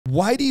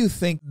Why do you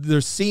think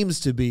there seems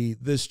to be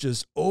this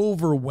just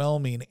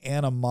overwhelming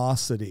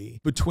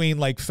animosity between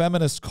like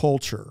feminist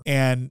culture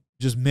and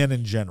just men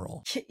in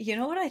general? You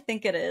know what I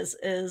think it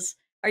is,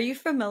 are you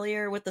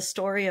familiar with the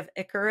story of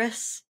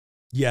Icarus?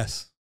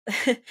 Yes.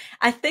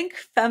 I think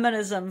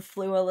feminism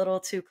flew a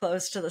little too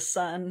close to the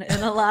sun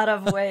in a lot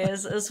of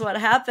ways. Is what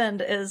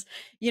happened is,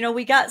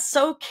 we got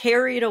so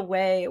carried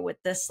away with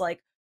this, like,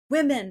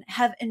 women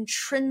have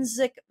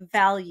intrinsic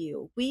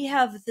value. We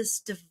have this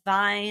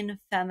divine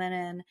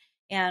feminine,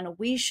 and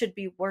we should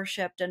be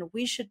worshipped, and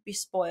we should be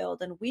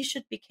spoiled, and we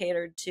should be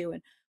catered to,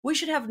 and we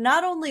should have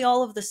not only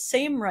all of the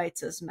same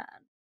rights as men,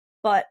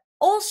 but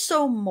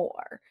also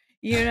more,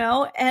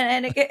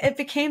 and it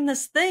became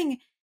this thing.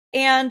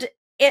 And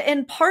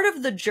part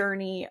of the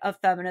journey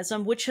of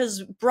feminism, which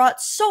has brought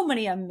so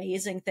many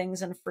amazing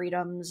things and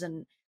freedoms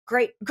and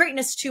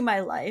greatness to my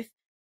life,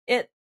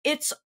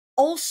 it's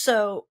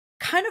also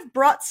kind of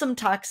brought some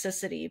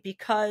toxicity,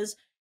 because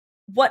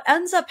what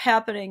ends up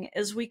happening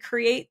is we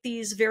create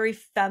these very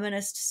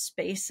feminist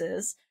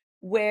spaces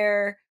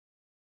where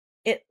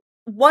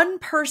one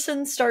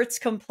person starts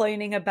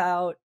complaining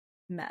about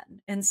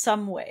men in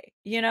some way.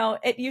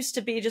 It used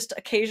to be just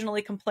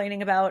occasionally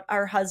complaining about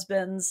our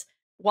husbands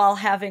while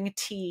having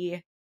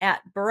tea at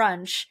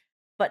brunch.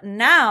 But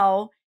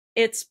now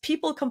it's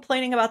people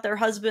complaining about their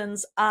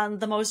husbands on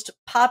the most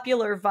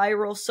popular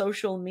viral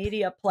social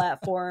media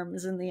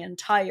platforms in the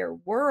entire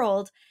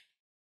world.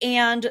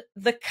 And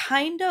the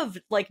kind of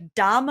like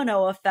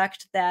domino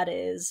effect that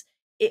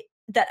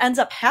ends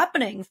up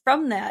happening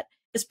from that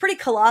is pretty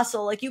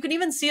colossal. Like, you can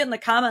even see it in the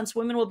comments.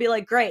 Women will be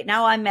like, great,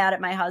 now I'm mad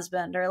at my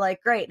husband, or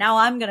like, great, now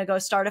I'm going to go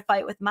start a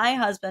fight with my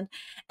husband.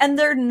 And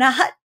they're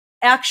not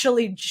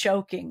actually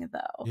joking,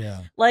 though.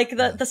 Yeah. Like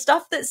the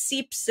stuff that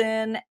seeps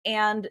in,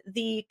 and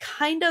the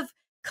kind of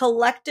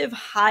collective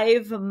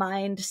hive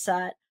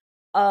mindset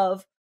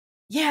of,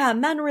 yeah,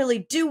 men really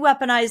do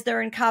weaponize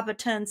their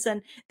incompetence,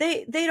 and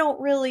they don't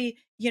really,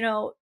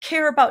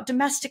 care about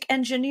domestic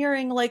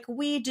engineering like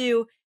we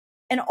do.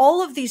 And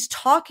all of these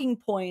talking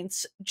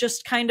points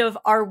just kind of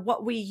are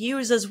what we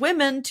use as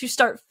women to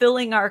start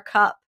filling our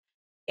cup,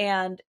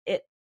 and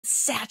it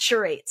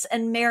saturates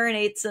and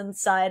marinates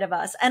inside of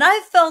us. And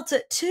I've felt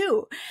it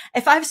too.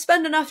 If I've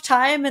spent enough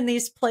time in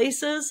these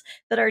places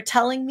that are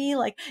telling me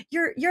like,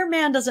 your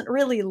man doesn't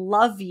really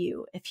love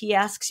you if he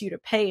asks you to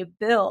pay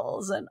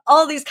bills, and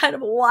all these kind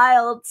of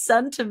wild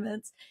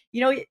sentiments,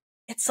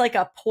 it's like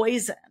a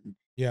poison.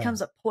 Yeah. It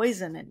becomes a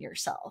poison in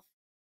yourself.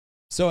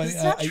 So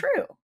it's not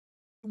true.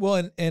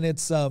 Well, and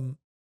it's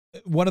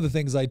one of the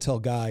things I tell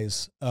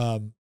guys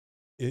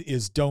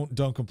is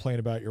don't complain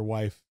about your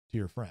wife to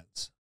your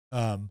friends.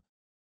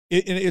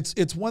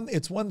 It's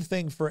one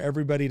thing for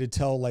everybody to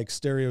tell like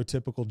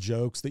stereotypical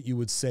jokes that you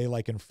would say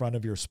like in front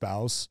of your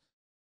spouse.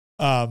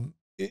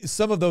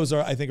 Some of those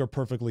I think are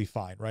perfectly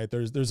fine, right?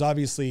 There's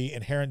obviously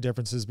inherent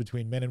differences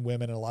between men and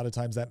women, and a lot of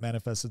times that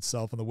manifests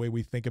itself in the way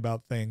we think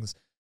about things.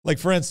 Like,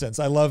 for instance,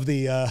 I love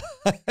the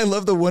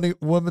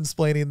woman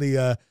explaining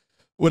the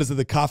what is it,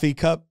 the coffee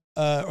cup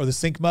or the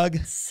sink mug?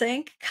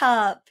 Sink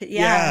cup, yes.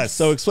 Yeah.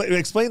 So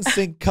explain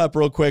sink cup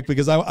real quick,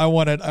 because I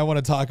want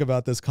to talk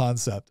about this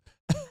concept.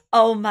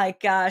 Oh my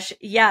gosh,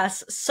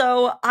 yes.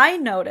 So I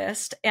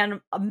noticed,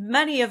 and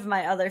many of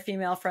my other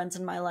female friends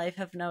in my life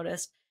have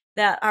noticed,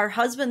 that our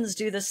husbands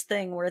do this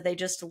thing where they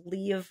just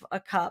leave a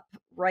cup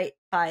right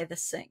by the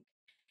sink.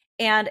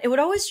 And it would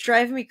always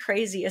drive me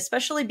crazy,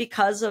 especially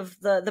because of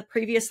the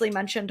previously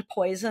mentioned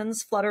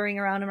poisons fluttering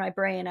around in my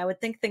brain. I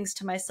would think things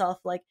to myself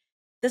like,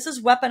 this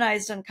is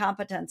weaponized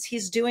incompetence.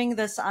 He's doing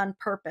this on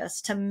purpose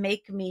to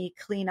make me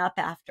clean up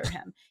after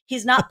him.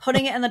 He's not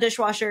putting it in the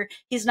dishwasher.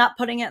 He's not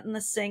putting it in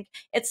the sink.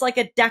 It's like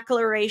a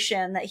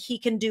declaration that he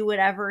can do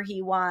whatever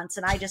he wants,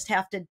 and I just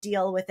have to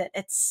deal with it.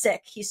 It's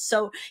sick. He's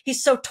so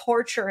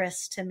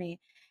torturous to me.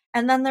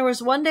 And then there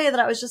was one day that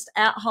I was just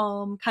at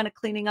home kind of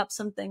cleaning up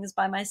some things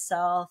by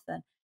myself,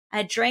 and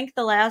I drank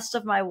the last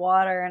of my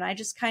water, and I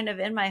just kind of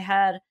in my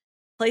head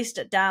placed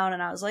it down,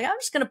 and I was like, I'm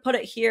just going to put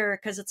it here,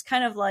 because it's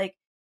kind of like,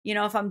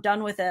 if I'm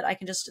done with it,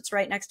 it's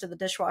right next to the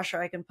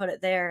dishwasher. I can put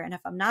it there. And if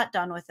I'm not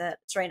done with it,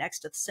 it's right next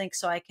to the sink,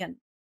 so I can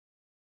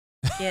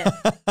get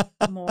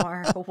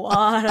more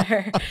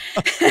water.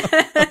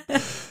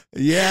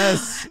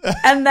 Yes.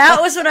 And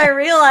that was when I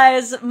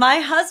realized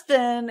my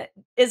husband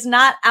is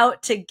not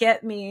out to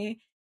get me.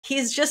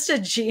 He's just a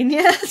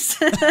genius.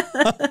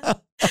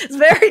 It's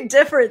very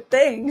different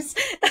things.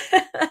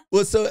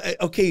 Well, so,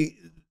 okay.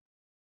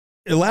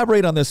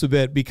 Elaborate on this a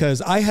bit,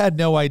 because I had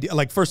no idea.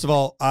 Like, first of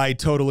all, I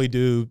totally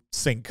do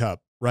sink cup,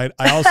 right?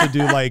 I also do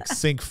like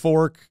sink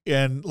fork,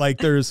 and like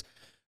there's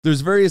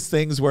various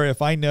things where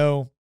if I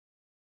know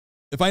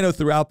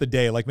throughout the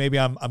day, like maybe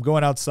I'm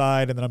going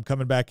outside and then I'm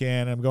coming back in,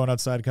 and I'm going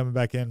outside and coming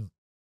back in.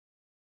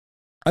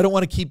 I don't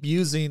want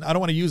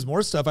to use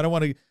more stuff. I don't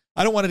want it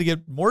to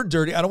get more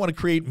dirty. I don't want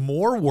to create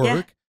more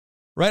work,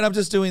 right? I'm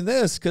just doing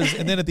this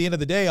and then at the end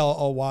of the day,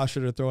 I'll wash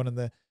it or throw it in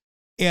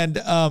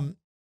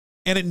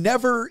And it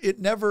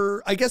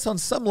never, I guess on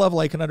some level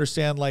I can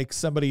understand like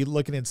somebody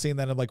looking and seeing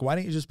that and like, why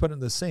don't you just put it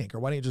in the sink, or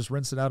why don't you just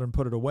rinse it out and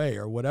put it away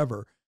or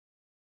whatever?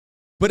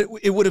 But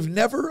it would have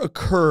never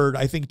occurred,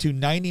 I think, to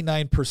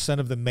 99%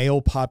 of the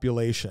male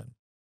population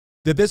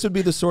that this would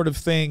be the sort of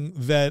thing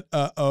that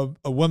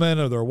a woman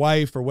or their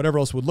wife or whatever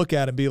else would look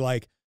at and be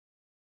like,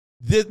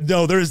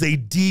 no, there's a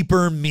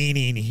deeper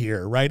meaning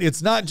here, right?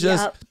 It's not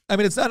just, I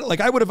mean, it's not like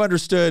I would have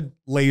understood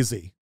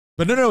lazy.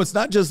 But no, it's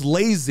not just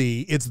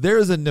lazy. It's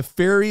there's a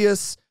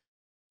nefarious,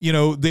 you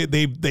know,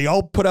 they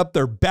all put up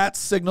their bat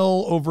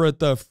signal over at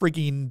the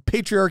freaking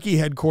patriarchy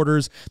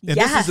headquarters, and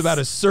this is about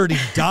asserting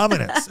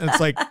dominance. And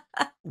it's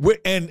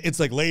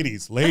like,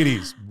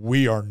 ladies,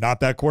 we are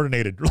not that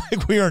coordinated.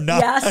 Like we are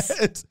not.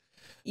 Yes.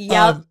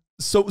 Yep.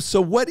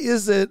 So what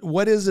is it?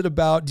 What is it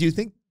about? Do you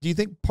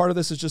think part of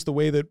this is just the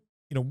way that,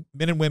 you know,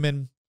 men and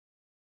women,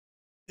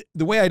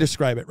 the way I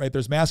describe it, right?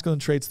 There's masculine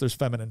traits, there's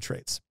feminine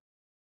traits.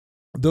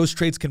 Those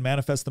traits can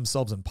manifest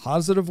themselves in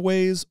positive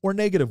ways or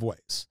negative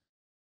ways.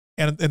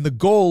 And the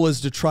goal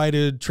is to try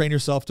to train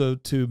yourself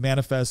to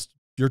manifest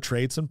your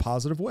traits in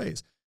positive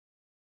ways.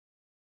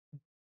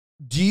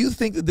 Do you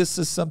think that this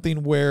is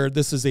something where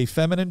this is a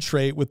feminine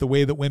trait with the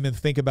way that women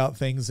think about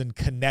things and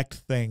connect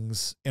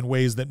things in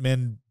ways that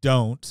men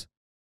don't,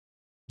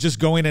 just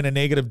going in a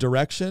negative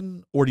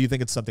direction? Or do you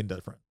think it's something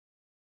different?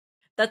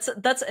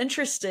 That's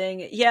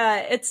interesting.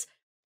 Yeah,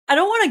 I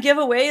don't want to give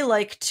away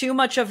like too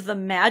much of the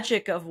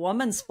magic of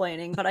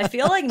womansplaining, but I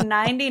feel like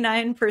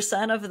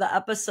 99% of the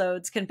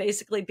episodes can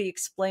basically be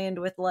explained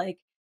with like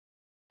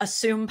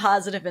assume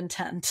positive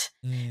intent,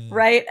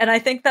 right? And I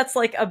think that's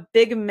like a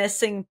big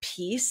missing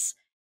piece.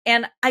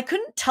 And I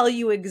couldn't tell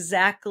you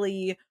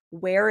exactly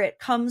where it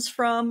comes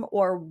from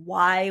or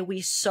why we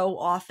so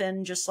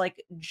often just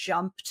like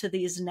jump to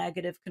these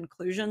negative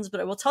conclusions, but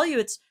I will tell you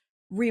it's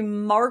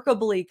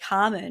remarkably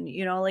common.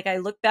 You know, like I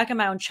look back at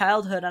my own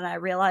childhood and I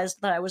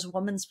realized that I was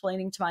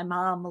womansplaining to my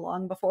mom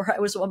long before I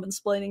was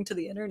womansplaining to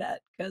the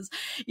internet, because,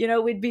 you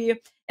know, we'd be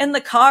in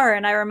the car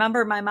and I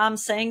remember my mom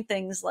saying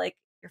things like,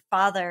 your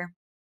father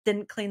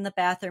didn't clean the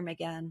bathroom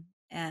again.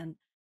 And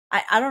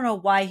I don't know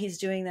why he's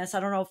doing this. I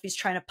don't know if he's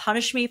trying to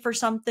punish me for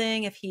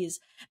something, if he's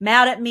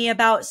mad at me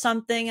about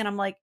something. And I'm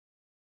like,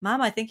 Mom,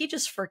 I think he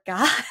just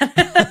forgot.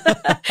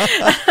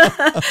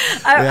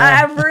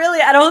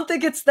 I don't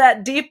think it's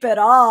that deep at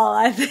all.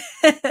 I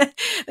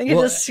think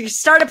he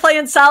started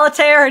playing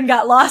solitaire and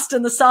got lost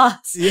in the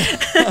sauce.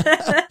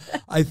 Yeah.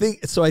 I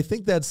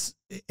think that's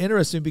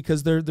interesting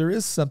because there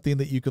is something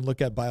that you can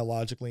look at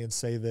biologically and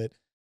say that,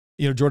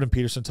 you know, Jordan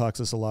Peterson talks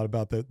to us a lot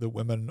about that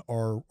women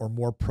are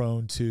more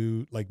prone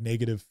to like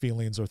negative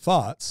feelings or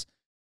thoughts.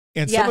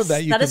 And some of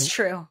that is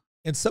true.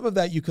 And some of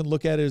that you can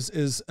look at as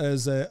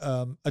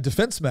a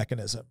defense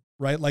mechanism,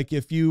 right? Like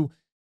if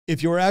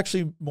you're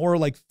actually more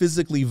like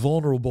physically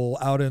vulnerable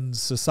out in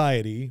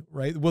society,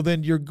 right? Well,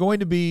 then you're going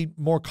to be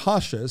more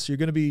cautious. You're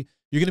going to be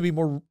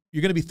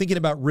thinking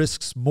about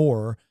risks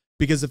more,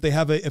 because if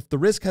the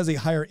risk has a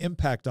higher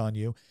impact on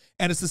you.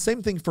 And it's the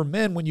same thing for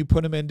men when you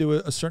put them into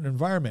a certain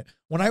environment.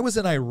 When I was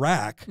in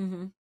Iraq,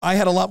 I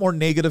had a lot more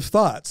negative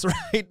thoughts,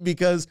 right?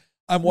 Because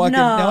I'm walking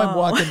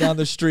down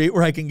the street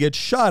where I can get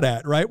shot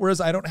at, right? Whereas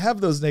I don't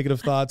have those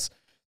negative thoughts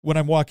when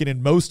I'm walking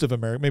in most of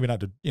America. Maybe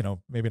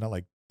not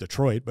like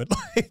Detroit, but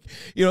like,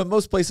 you know, in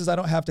most places I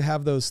don't have to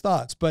have those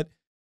thoughts. But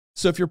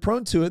so if you're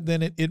prone to it,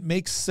 then it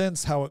makes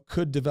sense how it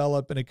could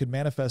develop and it could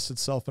manifest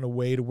itself in a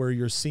way to where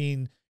you're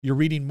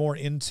reading more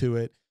into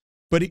it.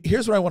 But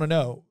here's what I want to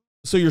know.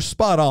 So you're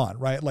spot on,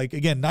 right? Like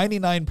again,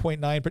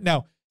 99.9%.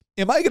 Now,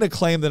 am I going to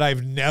claim that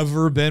I've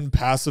never been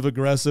passive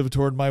aggressive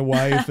toward my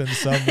wife in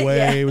some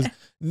way?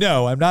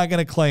 No, I'm not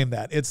going to claim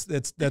that.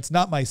 That's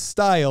not my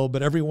style.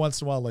 But every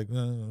once in a while, like,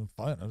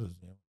 fine, I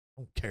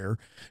don't care,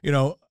 you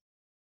know.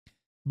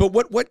 But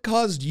what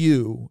caused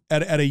you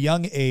at a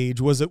young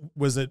age? Was it?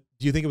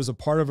 Do you think it was a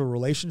part of a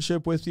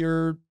relationship with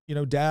your, you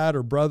know, dad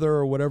or brother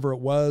or whatever it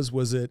was?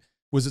 Was it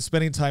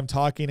spending time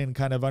talking and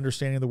kind of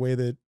understanding the way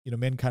that, you know,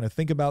 men kind of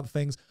think about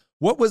things?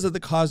 What was it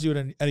that caused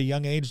you at a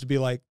young age to be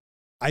like,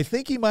 I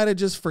think he might have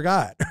just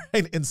forgot,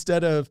 right?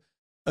 Instead of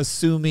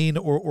assuming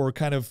or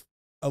kind of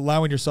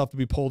allowing yourself to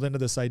be pulled into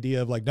this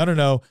idea of like,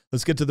 no,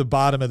 let's get to the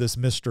bottom of this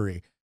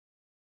mystery.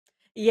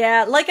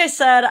 Yeah, like I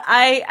said,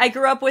 I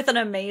grew up with an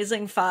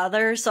amazing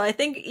father. So I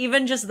think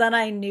even just then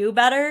I knew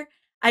better.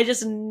 I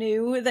just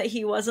knew that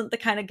he wasn't the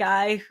kind of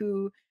guy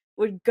who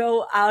would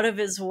go out of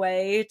his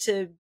way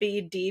to be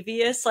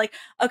devious. Like,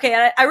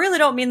 okay, I really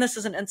don't mean this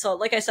as an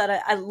insult. Like I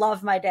said, I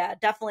love my dad,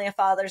 definitely a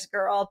father's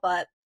girl,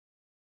 but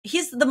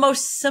he's the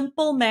most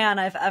simple man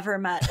I've ever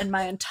met in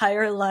my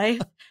entire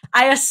life.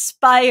 I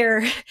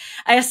aspire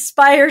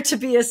to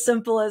be as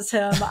simple as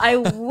him. I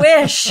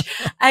wish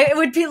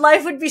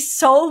life would be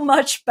so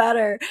much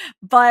better,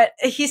 but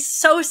he's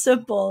so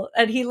simple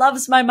and he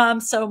loves my mom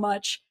so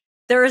much.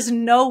 There is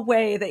no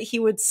way that he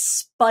would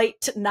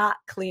spite not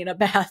clean a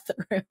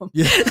bathroom.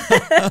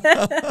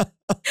 Yeah.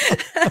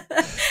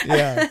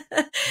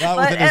 Not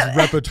within his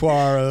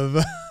repertoire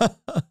of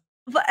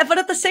but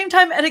at the same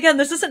time, and again,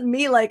 this isn't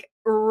me like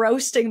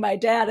roasting my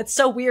dad. It's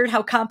so weird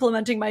how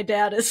complimenting my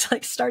dad is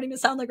like starting to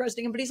sound like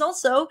roasting him, but he's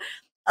also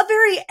a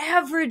very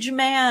average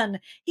man.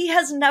 He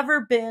has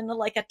never been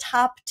like a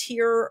top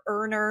tier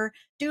earner.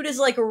 Dude is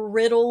like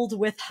riddled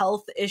with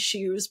health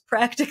issues,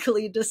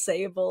 practically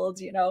disabled,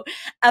 you know,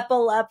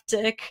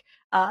 epileptic,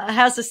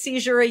 has a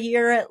seizure a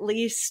year at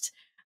least.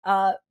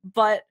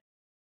 But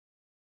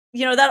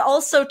you know, that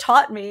also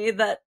taught me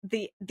that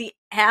the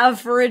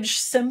average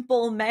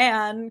simple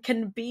man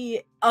can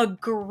be a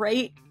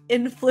great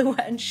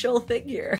influential figure.